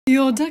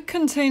Your deck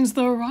contains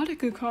the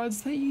erotica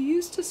cards that you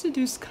used to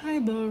seduce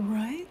Kaiba,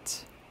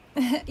 right?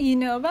 You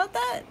know about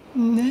that?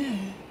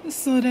 Ne,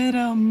 それ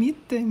らを見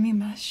てみ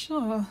ましょ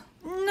う.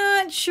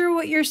 Not sure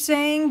what you're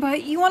saying,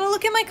 but you want to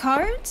look at my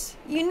cards?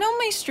 You know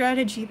my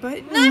strategy,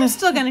 but I'm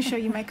still gonna show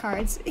you my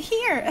cards.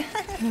 Here.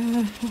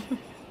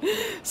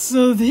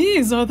 So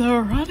these are the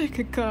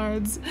erotica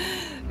cards.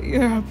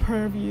 You're a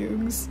perv,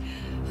 Yugs.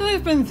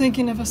 I've been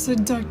thinking of a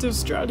seductive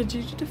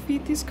strategy to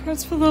defeat these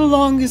cards for the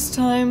longest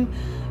time,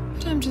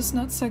 but I'm just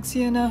not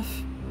sexy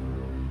enough.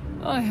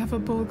 I have a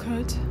bowl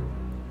cut.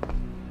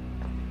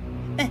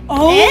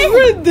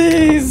 Over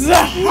these!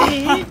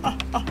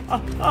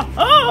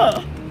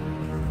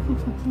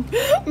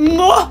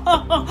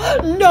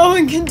 No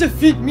one can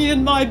defeat me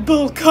in my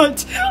bull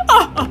cut.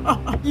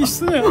 You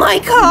slip. My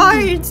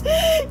cards!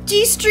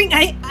 G-String,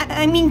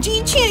 I mean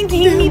G-Chan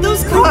gave me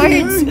those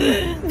cards.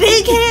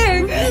 Big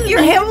hair!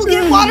 Your hair will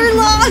get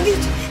waterlogged!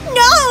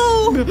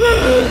 No!